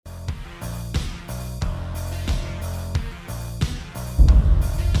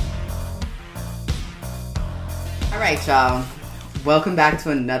right, y'all. Welcome back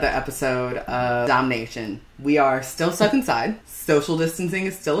to another episode of Domination. We are still stuck inside. Social distancing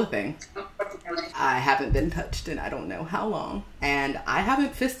is still a thing. I haven't been touched in I don't know how long. And I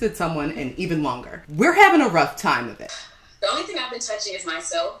haven't fisted someone in even longer. We're having a rough time of it. The only thing I've been touching is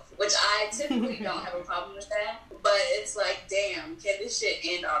myself, which I typically don't have a problem with that. But it's like, damn, can this shit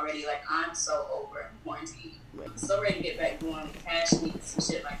end already? Like, I'm so over quarantine. I'm so ready to get back doing cash meets and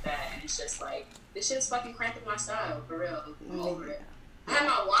shit like that. And it's just like, this shit's fucking cramping my style, for real. I'm over it. I have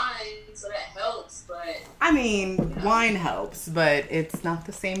my wine, so that helps, but... I mean, wine helps, but it's not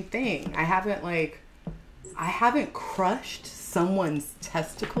the same thing. I haven't crushed someone's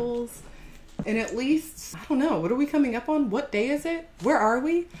testicles in at least, I don't know, what are we coming up on? What day is it? Where are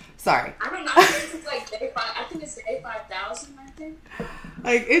we? Sorry. I don't know. I think it's like day 5. I think it's day 5,000, I think.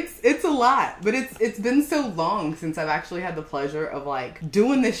 Like, it's a lot, but it's been so long since I've actually had the pleasure of, like,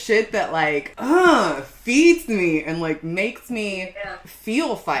 doing this shit that, like, feeds me and, like, makes me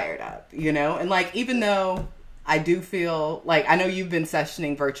feel fired up, you know? And, like, even though I do feel, like, I know you've been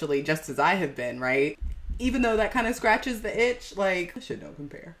sessioning virtually just as I have been, right? Even though that kind of scratches the itch, like, this shit don't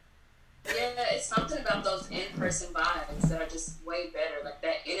compare. Yeah, it's something about those in-person vibes that are just way better. Like,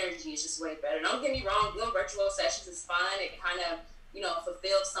 that energy is just way better. Don't get me wrong, doing virtual sessions is fun. It kind of, you know,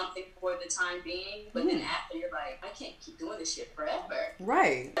 fulfills something for the time being. But then after, you're like, I can't keep doing this shit forever.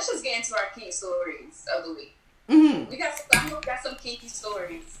 Right. Let's just get into our kink stories of the week. Mm-hmm. I got some kinky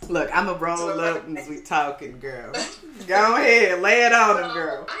stories. Look, I'm a roll up and we talking, girl. Go ahead, lay it on them,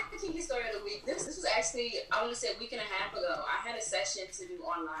 girl. I have a kinky story of the week. This was actually, I want to say a week and a half ago. I had a session to do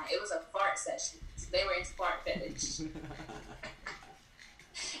online. It was a fart session. They were into fart fetish.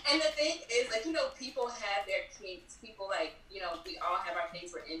 And the thing is, like, you know, people have their kinks. People, like, you know, we all have our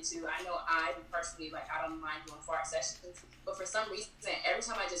things we're into. I know I personally, like, I don't mind doing fart sessions. But for some reason, every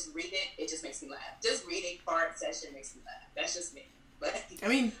time I just read it, it just makes me laugh. Just reading fart session makes me laugh. That's just me. But I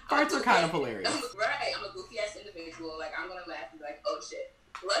mean, farts are kind of hilarious. I'm a goofy-ass individual. Like, I'm going to laugh and be like, oh, shit.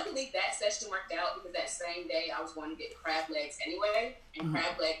 Luckily, that session worked out because that same day I was going to get crab legs anyway, and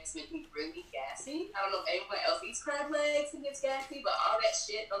crab legs make me really gassy. I don't know if anyone else eats crab legs and gets gassy, but all that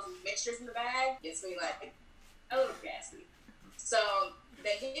shit, those mixtures in the bag, gets me like a little gassy. So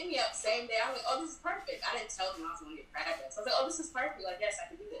they hit me up same day. I was like, oh, this is perfect. I didn't tell them I was going to get crab legs. I was like, oh, this is perfect. Like, yes, I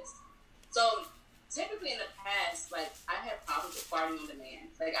can do this. So typically in the past, like, I've had problems with farting on demand.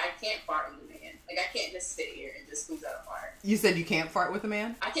 Like, I can't fart on demand. Like, I can't just sit here and just squeeze out a fart. You said you can't fart with a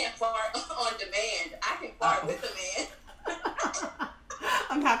man? I can't fart on demand. I can fart with a man.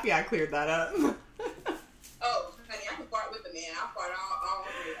 I'm happy I cleared that up. Oh, honey, I can fart with a man. I'll fart all over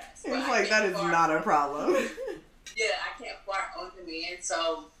your ass. It's like, that is not a problem. Yeah, I can't fart on demand.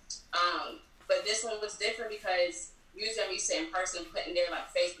 So, but this one was different because usually I'm used to in person putting their, like,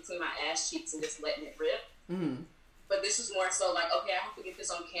 face between my ass cheeks and just letting it rip. Mm-hmm. But this was more so like, okay, I have to get this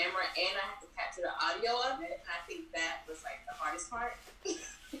on camera and I have to capture the audio of it. And I think that was, like, the hardest part.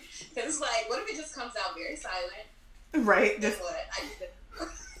 Because it's like, what if it just comes out very silent? Right. Guess what?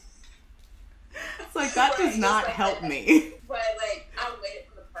 It's like, that does not help me. But, like, I waited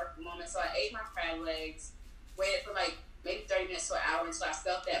for the perfect moment. So I ate my crab legs, waited for, like, maybe 30 minutes to an hour until I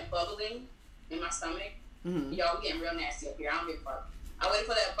felt that bubbling in my stomach. Mm-hmm. Y'all, we getting real nasty up here. I don't give a fuck. I waited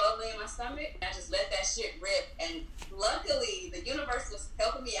for that bubbling in my stomach, and I just let that shit rip. And luckily, the universe was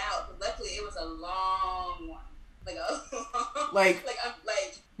helping me out. But luckily, it was a long one, like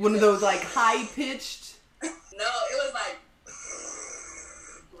one of those, like, high pitched. No, it was like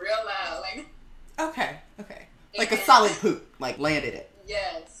real loud, like. Okay. Like a solid poop, like landed it.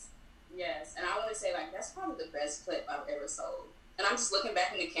 Yes, and I want to say, like, that's probably the best clip I've ever sold. And I'm just looking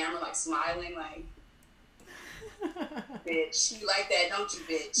back in the camera, like, smiling, like. Bitch, you like that, don't you,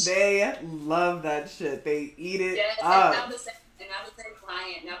 bitch? They love that shit. They eat it up. Now the same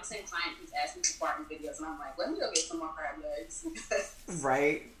client keeps asking me for farting videos, and I'm like, let me go get some more crab legs.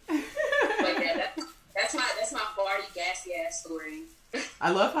 Right. But yeah, that's my farty, gassy ass story.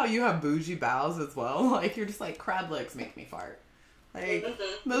 I love how you have bougie bowels as well. Like, you're just like, crab legs make me fart. Like,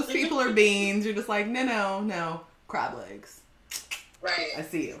 most people are beans. You're just like, no, crab legs. Right. I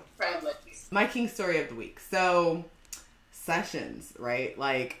see you. Crab legs. My king story of the week. So, sessions, right?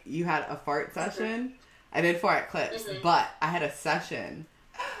 Like, you had a fart session. I did fart clips, but I had a session.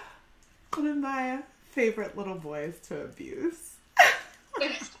 One of my favorite little boys to abuse.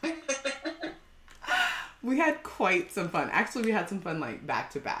 We had quite some fun. Actually, we had some fun, like, back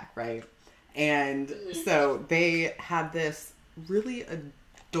to back, right? And so they had this really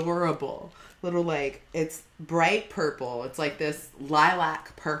adorable little, like, it's bright purple. It's like this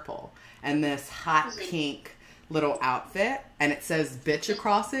lilac purple and this hot pink, little outfit, and it says bitch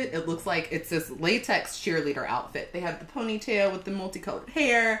across it. It looks like it's this latex cheerleader outfit. They have the ponytail with the multicolored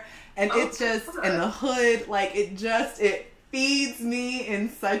hair, and it's just, and the hood, like, it feeds me in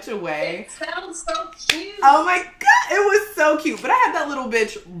such a way. It sounds so cute. Oh my God, it was so cute. But I had that little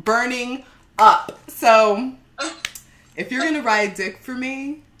bitch burning up. So, if you're gonna ride dick for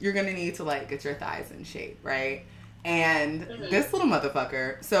me, you're gonna need to, like, get your thighs in shape, right? And this little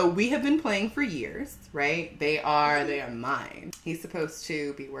motherfucker, so we have been playing for years, right? They are mine. He's supposed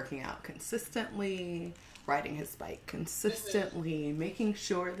to be working out consistently, riding his bike consistently, making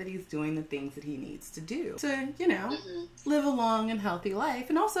sure that he's doing the things that he needs to do to, you know, live a long and healthy life,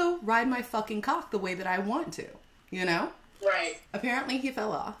 and also ride my fucking cock the way that I want to, you know? Right. Apparently he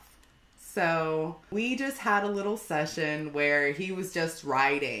fell off. So we just had a little session where he was just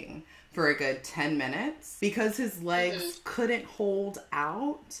riding for a good 10 minutes because his legs couldn't hold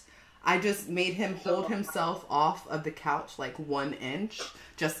out. I just made him hold himself off of the couch like 1 inch,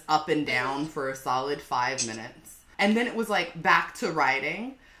 just up and down for a solid 5 minutes. And then it was like back to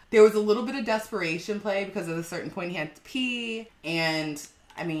riding. There was a little bit of desperation play because at a certain point he had to pee. And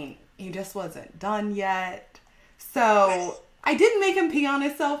I mean, he just wasn't done yet. So I didn't make him pee on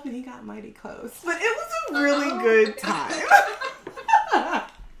himself, and he got mighty close. But it was a really good time.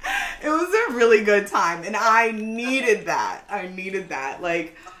 It was a really good time, and I needed that.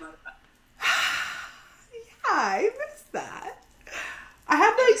 Like, yeah, I missed that. I had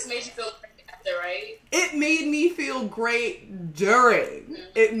like. It just made you feel great after, right? It made me feel great during.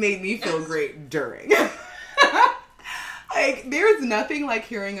 It made me feel great during. Like, there's nothing like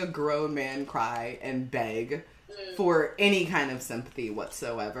hearing a grown man cry and beg for any kind of sympathy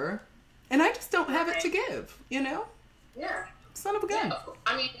whatsoever. And I just don't have it to give, you know? Yeah. Son of a gun. Yeah,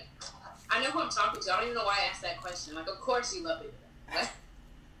 I mean, I know who I'm talking to. I don't even know why I asked that question. Like, of course you love it.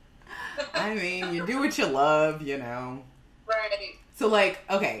 I mean, you do what you love, you know. Right. So, like,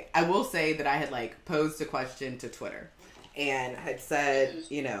 okay, I will say that I had, like, posed a question to Twitter and had said,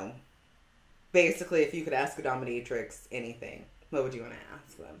 you know, basically, if you could ask a dominatrix anything, what would you want to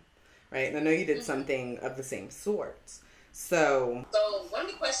ask them? Right? And I know you did something of the same sort. So one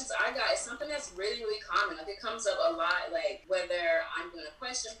of the questions I got is something that's really, really common. Like, it comes up a lot, like whether I'm doing a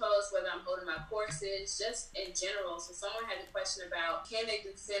question post, whether I'm holding my courses, just in general. So someone had a question about, can they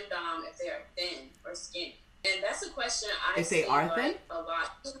do femdom if they are thin or skinny? And that's a question I see a lot.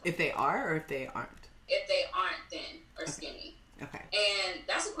 If they are or if they aren't? If they aren't thin or skinny. Okay. And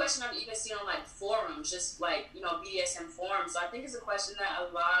that's a question I've even seen on, like, forums, just, like, you know, BDSM forums. So I think it's a question that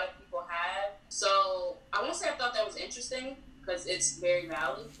a lot of people have. So I won't say I thought that was interesting, because it's very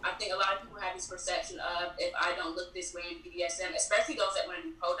valid. I think a lot of people have this perception of, if I don't look this way in BDSM, especially those that want to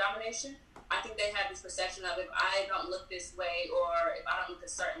do pro-domination, I think they have this perception of, if I don't look this way, or if I don't look a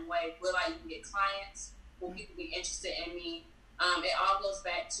certain way, will I even get clients? Will people be interested in me? It all goes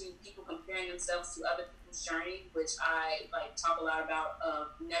back to people comparing themselves to other people's journey, which I like talk a lot about, of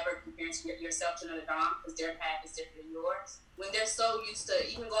never comparing yourself to another dom, because their path is different than yours. When they're so used to,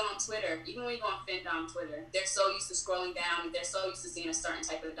 even going on Twitter, even when you go on FinDom Twitter, they're so used to scrolling down, and they're so used to seeing a certain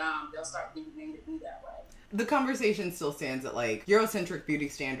type of dom, they'll start thinking they need to be that way. The conversation still stands that, like, Eurocentric beauty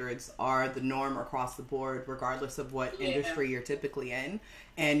standards are the norm across the board, regardless of what industry you're typically in.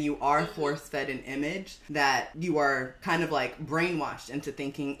 And you are force-fed an image that you are kind of, like, brainwashed into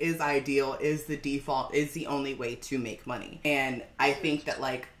thinking is ideal, is the default, is the only way to make money. And I think that,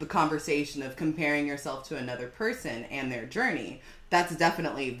 like, the conversation of comparing yourself to another person and their journey, that's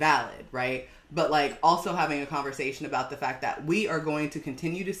definitely valid, right? But, like, also having a conversation about the fact that we are going to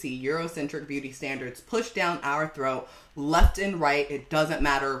continue to see Eurocentric beauty standards pushed down our throat left and right. It doesn't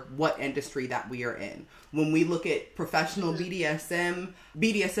matter what industry that we are in. When we look at professional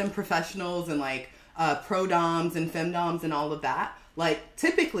BDSM professionals and, like, pro-doms and femdoms and all of that, like,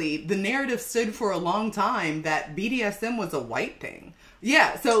 typically the narrative stood for a long time that BDSM was a white thing.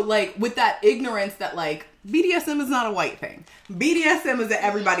 Yeah, so, like, with that ignorance that, like, BDSM is not a white thing. BDSM is an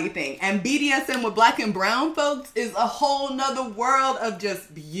everybody thing. And BDSM with black and brown folks is a whole nother world of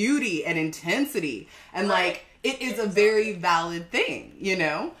just beauty and intensity. And, like, it is a very valid thing, you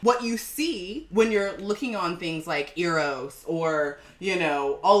know? What you see when you're looking on things like Eros or, you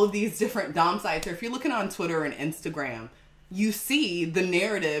know, all of these different dom sites, or if you're looking on Twitter and Instagram, you see the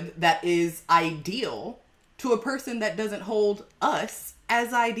narrative that is ideal to a person that doesn't hold us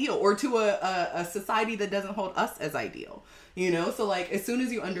as ideal, or to a society that doesn't hold us as ideal, you know? So, like, as soon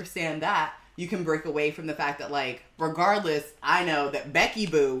as you understand that, you can break away from the fact that, like, regardless, I know that Becky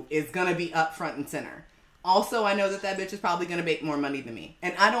Boo is gonna be up front and center. Also, I know that that bitch is probably gonna make more money than me.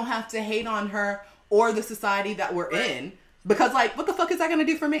 And I don't have to hate on her or the society that we're in Because, like, what the fuck is that going to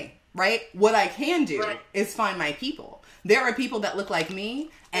do for me, right? What I can do is find my people. There are people that look like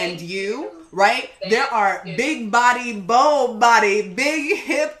me and you, right? There are big body, bold body, big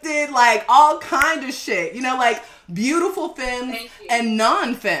hipped, like, all kind of shit. You know, like, beautiful femmes and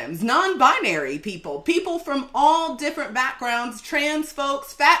non-femmes, non-binary people. People from all different backgrounds, trans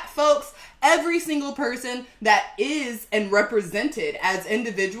folks, fat folks. Every single person that is and represented as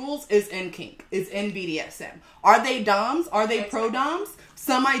individuals is in kink, is in BDSM. Are they doms? Are they pro-doms?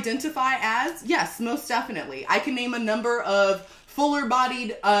 Some identify as, yes, most definitely. I can name a number of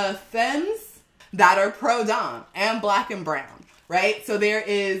fuller-bodied femmes that are pro-dom and black and brown, right? So there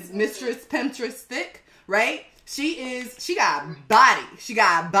is Mistress Pentress Thick, right? She got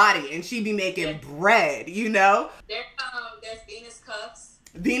body, and she be making bread, you know? There's Venus Cuffs.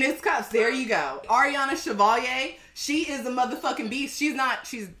 Venus Cuffs, there you go. Ariana Chevalier, she is a motherfucking beast. She's not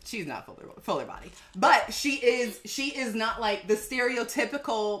fuller body, but she is not like the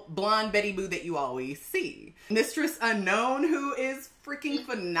stereotypical blonde Betty Boo that you always see. Mistress Unknown, who is freaking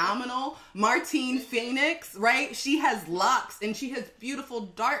phenomenal. Martine Phoenix, right? She has locks and she has beautiful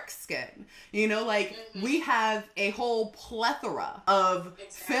dark skin. You know, like we have a whole plethora of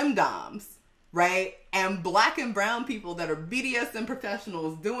femdoms, right? And black and brown people that are BDSM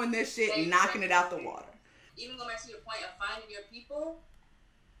professionals doing this shit and knocking it out the water. Even going back to your point of finding your people,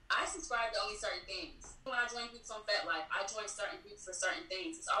 I subscribe to only certain things. When I join groups on FetLife, I join certain groups for certain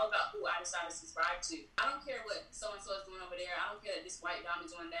things. It's all about who I decide to subscribe to. I don't care what so-and-so is doing over there. I don't care that this white dom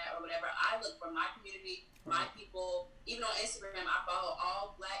is doing that or whatever. I look for my community, my people. Even on Instagram, I follow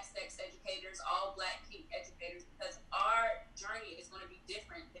all black sex educators, all black kink educators, because our journey is going to be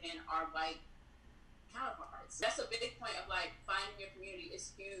different than our white counterparts. That's a big point of like finding your community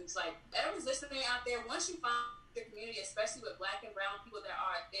is huge. Like everyone's listening out there, once you find your community, especially with black and brown people that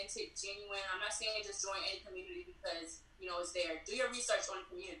are authentic, genuine, I'm not saying just join any community because you know it's there. Do your research on the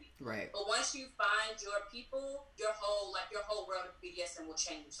community. Right. But once you find your people, your whole world of BDSM will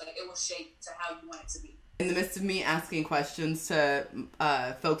change. Like it will shape to how you want it to be. In the midst of me asking questions to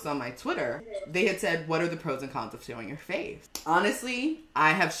folks on my Twitter, they had said, what are the pros and cons of showing your face? Honestly,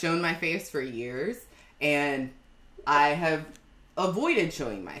 I have shown my face for years, and I have avoided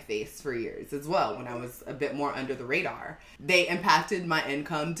showing my face for years as well when I was a bit more under the radar. They impacted my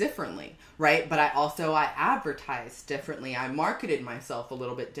income differently, right? But I advertised differently. I marketed myself a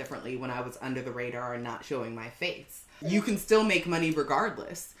little bit differently when I was under the radar and not showing my face. You can still make money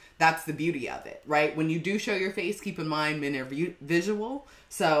regardless. That's the beauty of it, right? When you do show your face, keep in mind men are visual,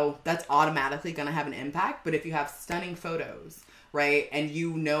 so that's automatically going to have an impact. But if you have stunning photos, right, and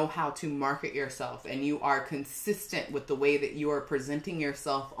you know how to market yourself and you are consistent with the way that you are presenting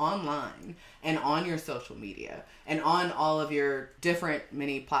yourself online and on your social media and on all of your different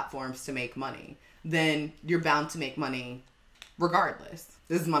many platforms to make money, then you're bound to make money regardless.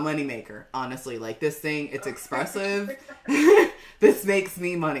 This is my money maker, honestly. Like this thing, it's expressive. This makes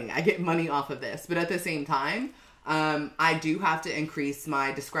me money. I get money off of this. But at the same time, I do have to increase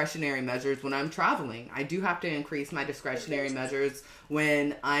my discretionary measures when I'm traveling. I do have to increase my discretionary measures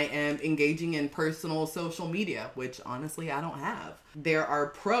when I am engaging in personal social media, which honestly I don't have. There are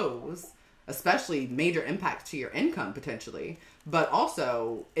pros, especially major impact to your income potentially, but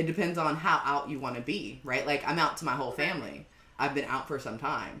also it depends on how out you want to be, right? Like I'm out to my whole family. I've been out for some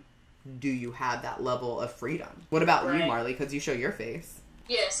time. Do you have that level of freedom? What about you, Marley? Because you show your face.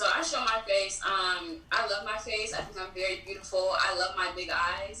 Yeah, so I show my face. I love my face. I think I'm very beautiful. I love my big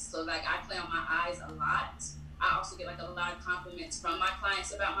eyes. So, like, I play on my eyes a lot. I also get, like, a lot of compliments from my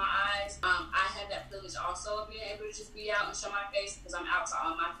clients about my eyes. I have that privilege also of being able to just be out and show my face because I'm out to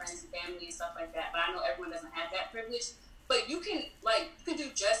all my friends and family and stuff like that. But I know everyone doesn't have that privilege. But you can do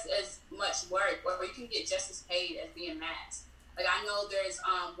just as much work or you can get just as paid as being masked. Like, I know there's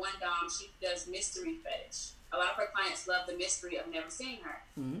one dom, she does mystery fetish. A lot of her clients love the mystery of never seeing her.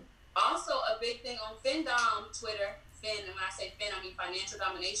 Mm-hmm. Also, a big thing on FinDom Twitter, and when I say Fin, I mean financial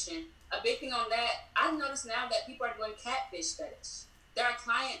domination. A big thing on that, I've noticed now that people are doing catfish fetish. There are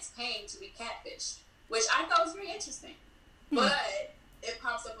clients paying to be catfished, which I thought was very interesting. Mm-hmm. But it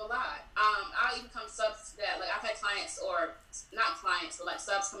pops up a lot. I'll even come subs to that. Like, I've had clients, or not clients, but like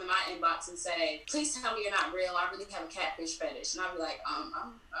subs come in my inbox and say, please tell me you're not real. I really have a catfish fetish. And I'll be like, I'm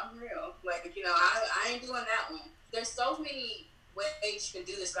real. Like, you know, I ain't doing that one. There's so many ways you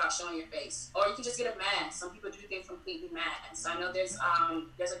can do this without showing your face. Or you can just get a mask. Some people do things completely masked. I know there's a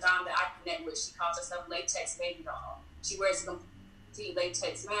dom that I connect with. She calls herself Latex Baby Doll. She wears a complete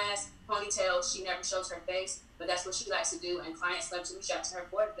latex mask, ponytail. She never shows her face, but that's what she likes to do, and clients love to reach out to her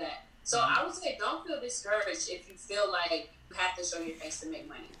for that. So I would say don't feel discouraged if you feel like you have to show your face to make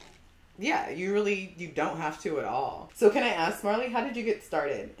money. Yeah, you don't have to at all. So can I ask, Marley, how did you get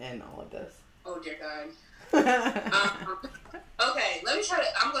started in all of this? Oh, dear God. Okay, I'm going to try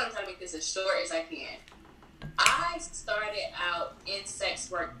to make this as short as I can. I started out in sex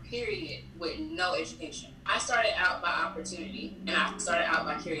work, period, with no education. I started out by opportunity, and I started out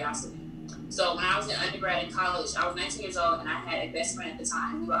by curiosity. So when I was in undergrad and college, I was 19 years old, and I had a best friend at the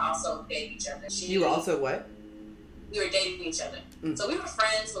time. We were also dating each other. You were also what? We were dating each other. So we were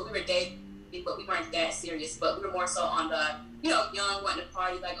friends, but we were dating, but we weren't that serious. But we were more so on the, young, wanting to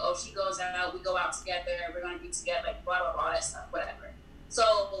party, like, oh, she goes out, we go out together, we're going to be together, like, blah, blah, blah, all that stuff, whatever.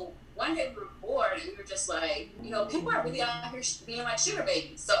 So one day we were bored, and we were just like, people are really out here being like sugar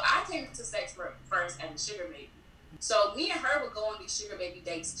babies. So I came to sex work first as a sugar baby. So me and her would go on these sugar baby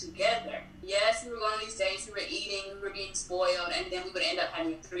dates together. Yes, we were going on these dates, we were eating, we were being spoiled, and then we would end up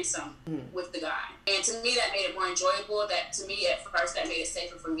having a threesome with the guy. And to me, that made it more enjoyable. That, to me, at first, that made it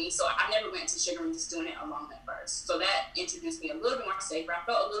safer for me. So I never went to sugar and just doing it alone at first. So that introduced me a little bit more safer. I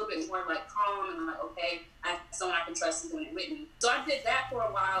felt a little bit more like calm and like, okay, I have someone I can trust is doing it with me. So I did that for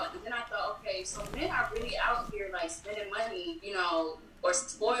a while, and then I thought, okay, so men are really out here like spending money, or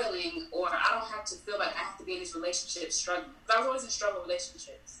spoiling, or I don't have to feel like I have to be in these relationships struggling. Because I was always in struggle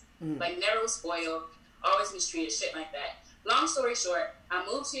relationships. Like, never was spoiled, always mistreated, shit like that. Long story short, I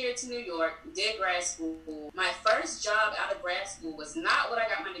moved here to New York, did grad school. My first job out of grad school was not what I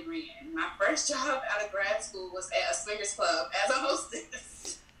got my degree in. My first job out of grad school was at a swingers club as a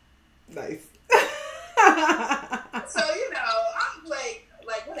hostess. Nice. So, I'm like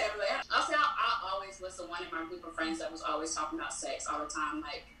whatever. Like, I always was the one in my group of friends that was always talking about sex all the time,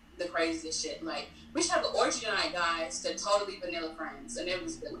 like the craziest shit. Like, we should have an orgy tonight, guys, to totally vanilla friends. And it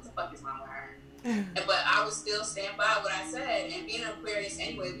was, what the fuck is wrong with her? But I would still stand by what I said. And being an Aquarius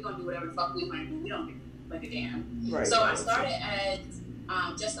anyway, we're going to do whatever the fuck we want to do. We don't give like a damn. Right. So I started as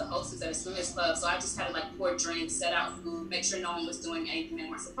just a hostess at a swingers club. So I just had to like pour drinks, set out food, make sure no one was doing anything they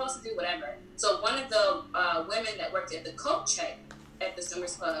weren't supposed to do, whatever. So one of the women that worked at the coat check at the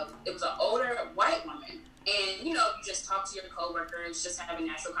swingers club, it was an older white woman. And, you just talk to your coworkers, just having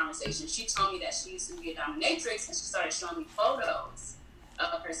natural conversations. She told me that she used to be a dominatrix, and she started showing me photos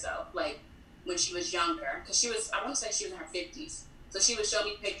of herself, like, when she was younger. Because I want to say she was in her 50s. So she would show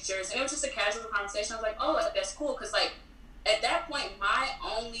me pictures, and it was just a casual conversation. I was like, oh, that's cool. Because, like, at that point, my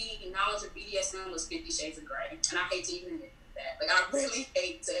only knowledge of BDSM was 50 Shades of Grey. And I hate to even admit that. Like, I really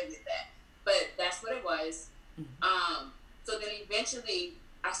hate to admit that. But that's what it was. So then eventually,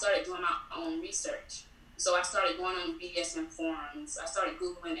 I started doing my own research. So I started going on BDSM forums. I started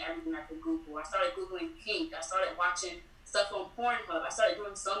Googling everything I could Google. I started Googling kink. I started watching stuff on Pornhub. I started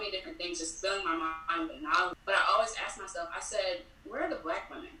doing so many different things, just filling my mind with knowledge. But I always asked myself, I said, where are the black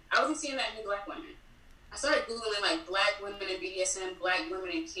women? I wasn't seeing that many black women. I started Googling, like, black women in BDSM, black women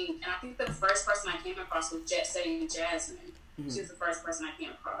in kink. And I think the first person I came across was Jet Setting Jasmine. She was the first person I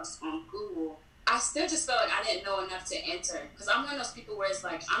came across on Google. I still just felt like I didn't know enough to enter. Because I'm one of those people where it's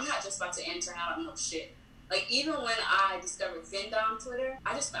like, I'm not just about to enter and I don't know shit. Like, even when I discovered Findom Twitter,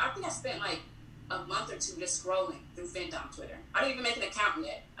 I think I spent like a month or two just scrolling through Findom Twitter. I didn't even make an account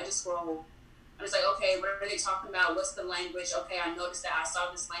yet. I just scrolled. I was like, okay, what are they talking about? What's the language? Okay, I noticed that I saw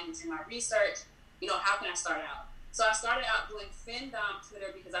this language in my research. How can I start out? So I started out doing Findom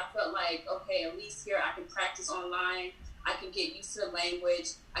Twitter because I felt like, okay, at least here I can practice online. I can get used to the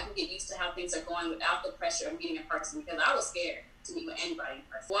language. I can get used to how things are going without the pressure of meeting in person, because I was scared to meet with anybody in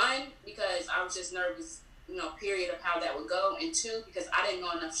person. One, because I was just nervous, period, of how that would go. And two, because I didn't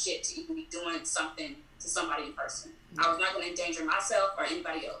know enough shit to even be doing something to somebody in person. I was not going to endanger myself or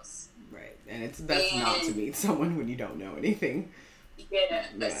anybody else. Right. And it's best not to meet someone when you don't know anything. Yeah.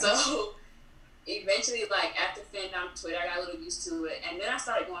 So eventually, like, after Findom Twitter, I got a little used to it. And then I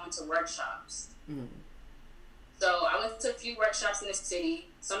started going to workshops. So I went to a few workshops in the city.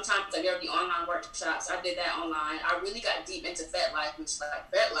 Sometimes there would be online workshops. I did that online. I really got deep into FetLife, which,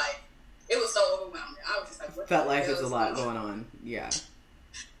 like, FetLife, it was so overwhelming. I was just like, what the hell FetLife is a lot going on. Yeah.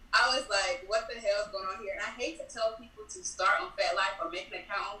 I was like, what the hell is going on here? And I hate to tell people to start on FetLife or make an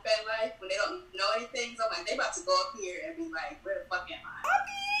account on FetLife when they don't know anything. So I'm like, they about to go up here and be like, where the fuck am I? I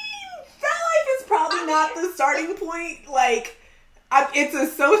mean, FetLife is probably not the starting point. Like, it's a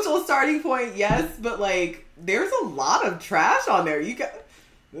social starting point, yes, but, like, there's a lot of trash on there. You got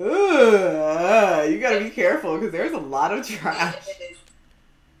to be careful because there's a lot of trash.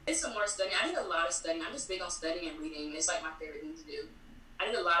 It's some more studying. I did a lot of studying. I'm just big on studying and reading. It's like my favorite thing to do. I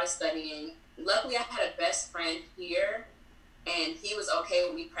did a lot of studying. Luckily, I had a best friend here, and he was okay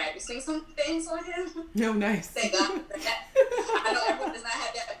with me practicing some things on him. No, nice. Thank God for that. I know everyone does not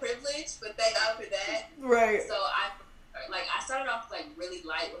have that privilege, but thank God for that. Right. So I like, I started off, like, really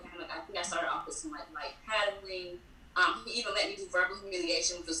light with him. Like, I think I started off with some, like, light paddling. He even let me do verbal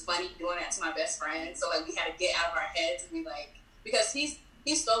humiliation, which was funny, doing that to my best friend. So, like, we had to get out of our heads and be like, because he's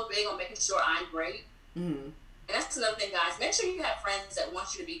so big on making sure I'm great. Mm-hmm. And that's another thing, guys. Make sure you have friends that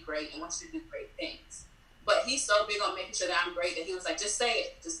want you to be great and want you to do great things. But he's so big on making sure that I'm great that he was like, just say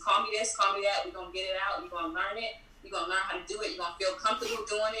it. Just call me this, call me that. We're going to get it out. You're going to learn it. You're going to learn how to do it. You're going to feel comfortable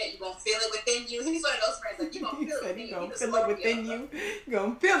doing it. You're going to feel it within you. He's one of those friends. Like, you're going to feel it within you. You're going to feel it within you. You're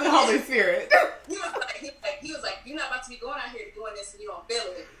going to feel the Holy Spirit. He was like, you're not about to be going out here doing this and you don't feel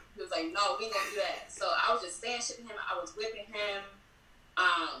it. He was like, no, we ain't going to do that. So I was just saying shit to him. I was whipping him.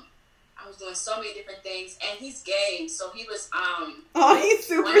 I was doing so many different things, and he's gay, so he was oh, he's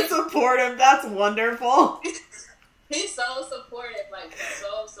super supportive. That's wonderful. He's so supportive, like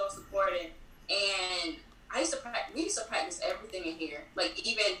so supportive. And we used to practice everything in here, like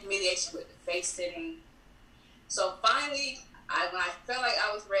even humiliation with the face sitting. So finally, when I felt like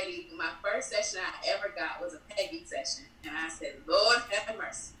I was ready, my first session I ever got was a pegging session, and I said, "Lord have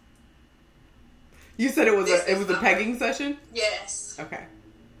mercy." You said it was a pegging session? Yes. Okay.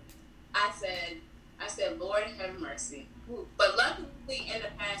 I said, Lord have mercy. But luckily, in the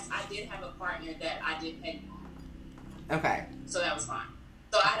past, I did have a partner that I did peg on. Okay. So that was fine.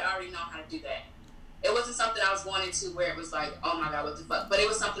 So I had already known how to do that. It wasn't something I was going into where it was like, oh my God, what the fuck? But it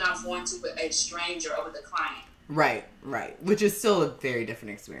was something I was going to with a stranger over the client. Right. Which is still a very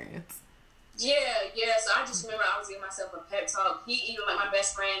different experience. Yeah. So I just remember I was giving myself a pep talk. He, even like my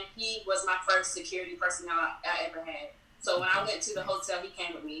best friend, he was my first security personnel I ever had. So when I went to the hotel, he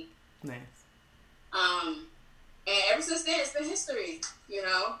came with me. Nice. And ever since then, it's been history, you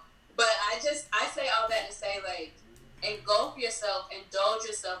know? But I say all that to say, like, engulf yourself, indulge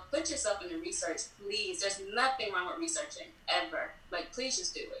yourself, put yourself into research, please. There's nothing wrong with researching, ever. Like, please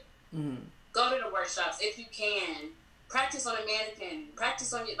just do it. Mm-hmm. Go to the workshops if you can. Practice on a mannequin.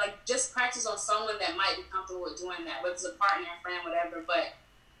 Practice on just practice on someone that might be comfortable with doing that, whether it's a partner, a friend, whatever. But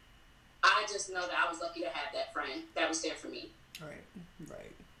I just know that I was lucky to have that friend that was there for me. Right.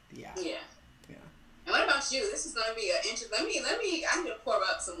 Yeah. And what about you? This is going to be an interesting. Let me. I'm going to pour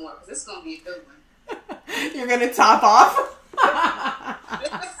up some more because this is going to be a good one. You're going to top off?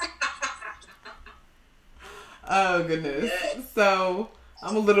 Oh, goodness. Yes. So,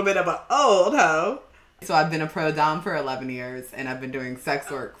 I'm a little bit of an old hoe. So, I've been a pro dom for 11 years, and I've been doing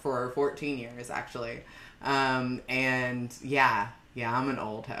sex work for 14 years, actually. And, yeah, I'm an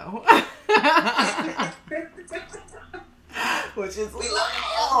old hoe. Which is we love the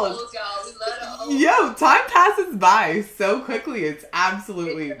old, y'all. We love the old. Yo, time passes by so quickly. It's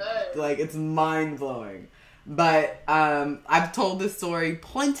absolutely it's mind blowing. But I've told this story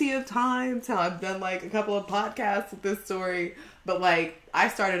plenty of times. How I've done like a couple of podcasts with this story. But like I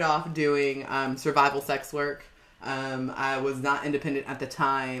started off doing survival sex work. I was not independent at the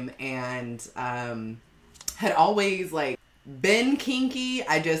time, and had always like been kinky.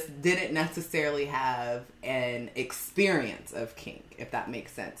 I just didn't necessarily have an experience of kink, if that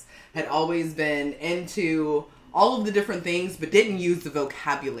makes sense. Had always been into all of the different things, but didn't use the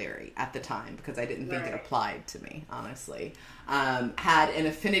vocabulary at the time because I didn't think it applied to me, honestly. Had an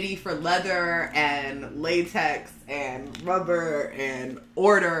affinity for leather and latex and rubber and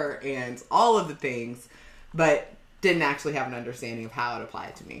order and all of the things, but didn't actually have an understanding of how it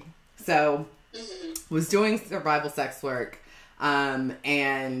applied to me. So was doing survival sex work,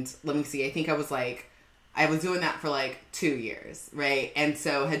 and let me see, I think I was doing that for like 2 years, right? And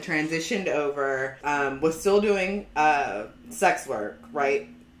so had transitioned over, was still doing sex work, right?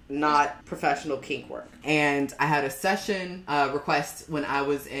 Not professional kink work. And I had a session request when I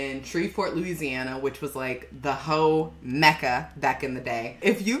was in Shreveport, Louisiana, which was like the hoe mecca back in the day.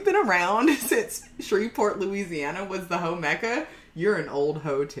 If you've been around since Shreveport, Louisiana was the hoe mecca, you're an old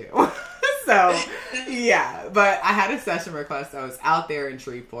hoe too. So, yeah. But I had a session request. I was out there in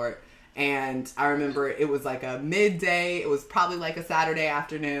Shreveport. And I remember it was like a midday. It was probably like a Saturday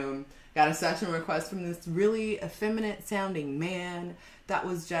afternoon. Got a session request from this really effeminate sounding man that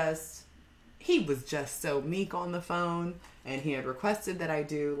was he was just so meek on the phone. And he had requested that I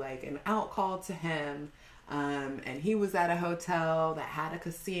do like an out call to him. And he was at a hotel that had a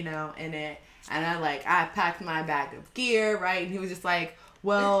casino in it. And I packed my bag of gear, right? And he was just like,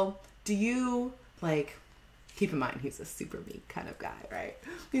 well, do you keep in mind, he's a super meek kind of guy, right?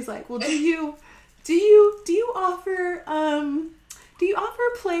 He's like, well, do you offer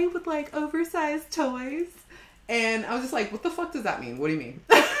play with like oversized toys? And I was just like, what the fuck does that mean? What do you mean?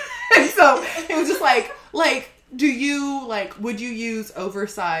 And so it was just like, do you would you use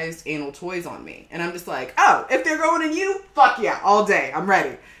oversized anal toys on me? And I'm just like, oh, if they're going in you, fuck yeah, all day, I'm ready.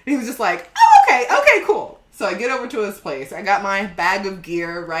 And he was just like, oh, okay, cool. So I get over to his place. I got my bag of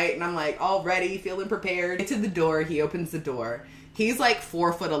gear, right? And I'm like all ready, feeling prepared. Get to the door. He opens the door. He's like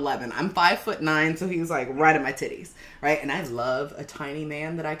 4'11". I'm 5'9", so he's like right at my titties, right? And I love a tiny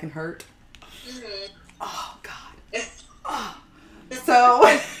man that I can hurt. Mm-hmm. Oh, God. Oh.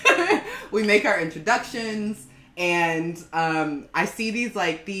 So we make our introductions, and I see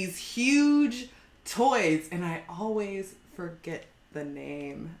these huge toys, and I always forget the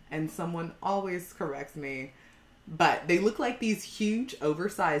name, and someone always corrects me, but they look like these huge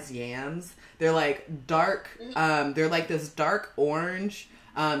oversized yams. They're like dark, they're like this dark orange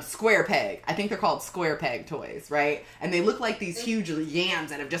square peg. I think they're called square peg toys, right? And they look like these huge yams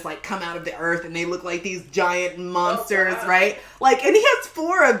that have just like come out of the earth, and they look like these giant monsters, right? Like, and he has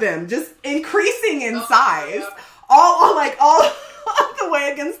 4 of them, just increasing in size, all the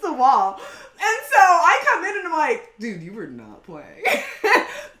way against the wall. And so I come in and I'm like, dude, you were not playing.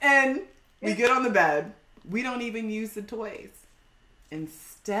 And we get on the bed. We don't even use the toys.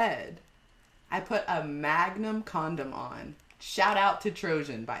 Instead, I put a Magnum condom on. Shout out to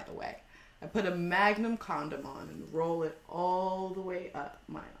Trojan, by the way. I put a Magnum condom on and roll it all the way up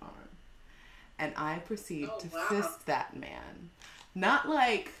my arm. And I proceed to fist that man. Not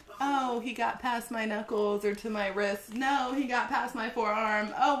like, oh, he got past my knuckles or to my wrist. No, he got past my forearm.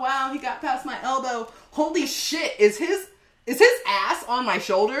 Oh, wow, he got past my elbow. Holy shit, is his ass on my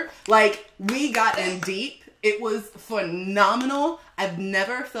shoulder? Like, we got in deep. It was phenomenal. I've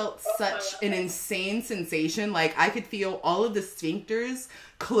never felt such an insane sensation. Like, I could feel all of the sphincters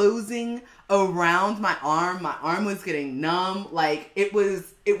closing around my arm. My arm was getting numb. Like, it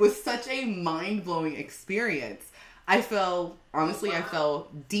was such a mind-blowing experience. I fell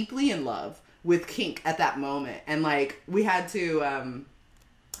deeply in love with kink at that moment. And like, we had to,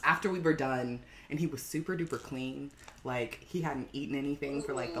 after we were done, and he was super duper clean. Like, he hadn't eaten anything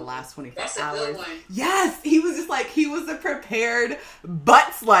for like the last 24 hours. That's a good one. Yes, he was just like, he was a prepared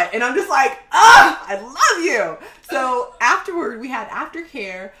butt slut. And I'm just like, I love you. So afterward, we had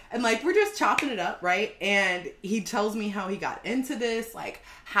aftercare, and like, we're just chopping it up, right? And he tells me how he got into this, like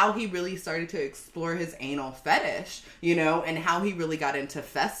how he really started to explore his anal fetish, you know, and how he really got into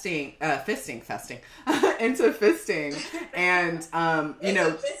fisting, and, you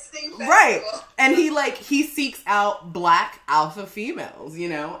know, right. And he seeks out black alpha females, you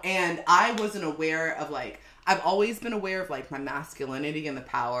know, and I wasn't aware of like, I've always been aware of like my masculinity and the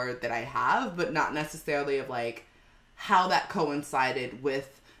power that I have, but not necessarily of like how that coincided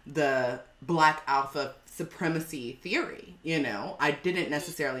with the black alpha supremacy theory, you know. I didn't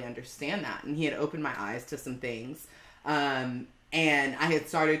necessarily understand that, and he had opened my eyes to some things, and I had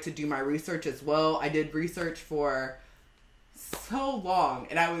started to do my research as well. I did research for so long,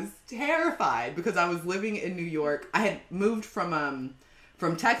 and I was terrified because I was living in New York. I had moved from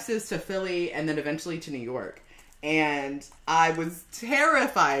Texas to Philly, and then eventually to New York, and I was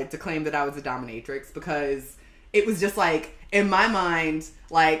terrified to claim that I was a dominatrix, because it was just like, in my mind,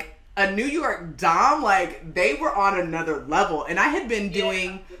 like, a New York dom, like, they were on another level. And I had been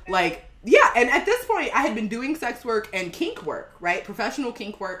doing, and at this point, I had been doing sex work and kink work, right? Professional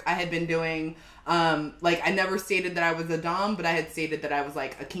kink work. I had been doing, I never stated that I was a dom, but I had stated that I was,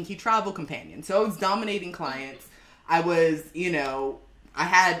 like, a kinky travel companion. So I was dominating clients. I was, you know, I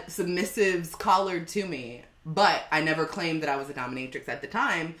had submissives collared to me, but I never claimed that I was a dominatrix at the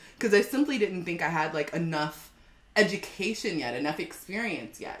time, because I simply didn't think I had, like, enough education yet, enough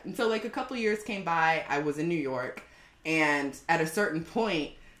experience yet. And so like a couple years came by, I was in New York, and at a certain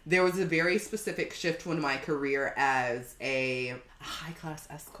point there was a very specific shift in my career as a high-class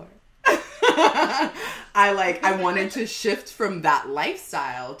escort. I wanted to shift from that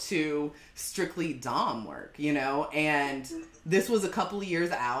lifestyle to strictly dom work, you know, and this was a couple of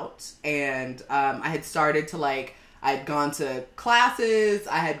years out, and I had started to like, I had gone to classes,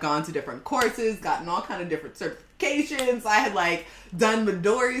 I had gone to different courses, gotten all kind of different certifications. I had like done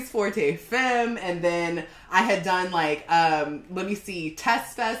Midori's Forte Femme, and then I had done like,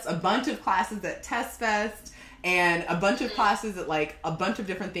 Test Fest, a bunch of classes at Test Fest, and a bunch of classes at like a bunch of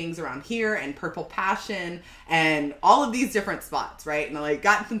different things around here, and Purple Passion, and all of these different spots, right? And I like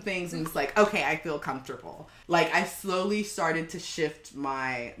got some things, and it's like, okay, I feel comfortable. Like, I slowly started to shift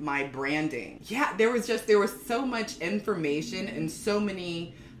my branding. Yeah, there was so much information and so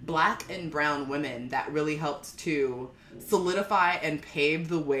many Black and brown women that really helped to solidify and pave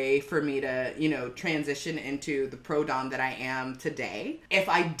the way for me to, you know, transition into the pro dom that I am today. If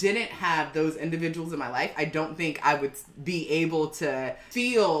I didn't have those individuals in my life, I don't think I would be able to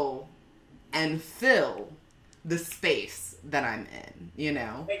feel and fill the space that I'm in, you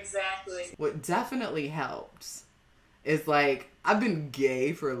know? Exactly. What definitely helps is, like, I've been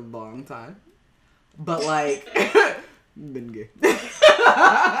gay for a long time, but like, been gay.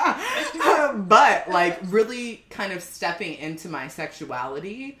 But like really kind of stepping into my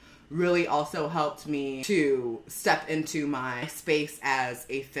sexuality really also helped me to step into my space as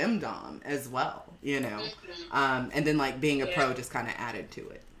a femdom as well, you know? And then like being a pro just kind of added to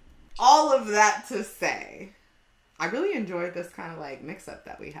it. All of that to say, I really enjoyed this kind of like mix up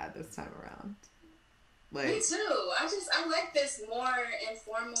that we had this time around. Like, me too. I like this more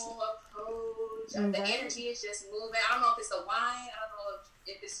informal approach. The energy is just moving. I don't know if it's the wine. I don't know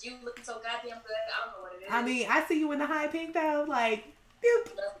if it's you looking so goddamn good. I don't know what it is. I mean, I see you in the high pink though, like,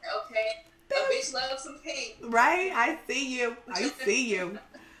 boop. Okay. Boop. A bitch loves some pink. Right? I see you. I see you.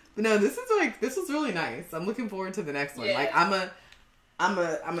 But no, this is really nice. I'm looking forward to the next one. Yeah. Like, I'm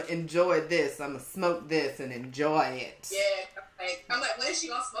a enjoy this. I'm gonna smoke this and enjoy it. Yeah. I'm like, when is she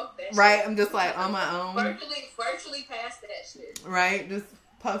gonna smoke that shit? Right? I'm just like on my own. Virtually past that shit. Right? Just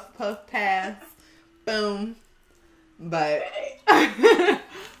puff, pass. Boom. But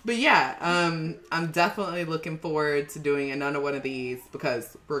but yeah, I'm definitely looking forward to doing another one of these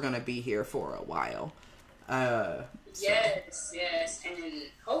because we're gonna be here for a while. Yes, and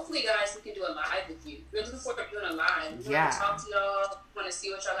hopefully, guys, we can do a live with you. We're looking forward to doing a live. We want to talk to y'all. We want to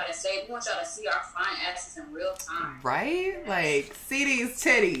see what y'all got to say. We want y'all to see our fine asses in real time. Right? Yes. Like, see these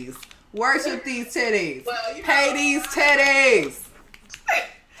titties. Worship these titties. Pay these titties.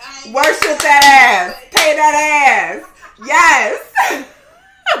 Worship that ass. Pay that ass. Yes.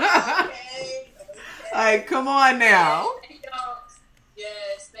 Okay. Like, come on now.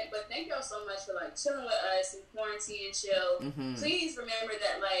 Yes, but thank y'all so much for like chilling with us in quarantine and chill. Please remember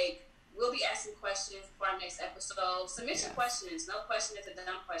that like we'll be asking questions for our next episode. Submit your questions. No question is a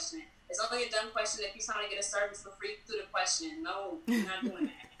dumb question. It's only a dumb question if you're trying to get a service for free through the question. No, we're not doing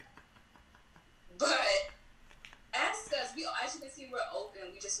that. But ask us. As you can see, we're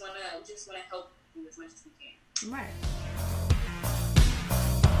open. We just wanna help you as much as we can. Right.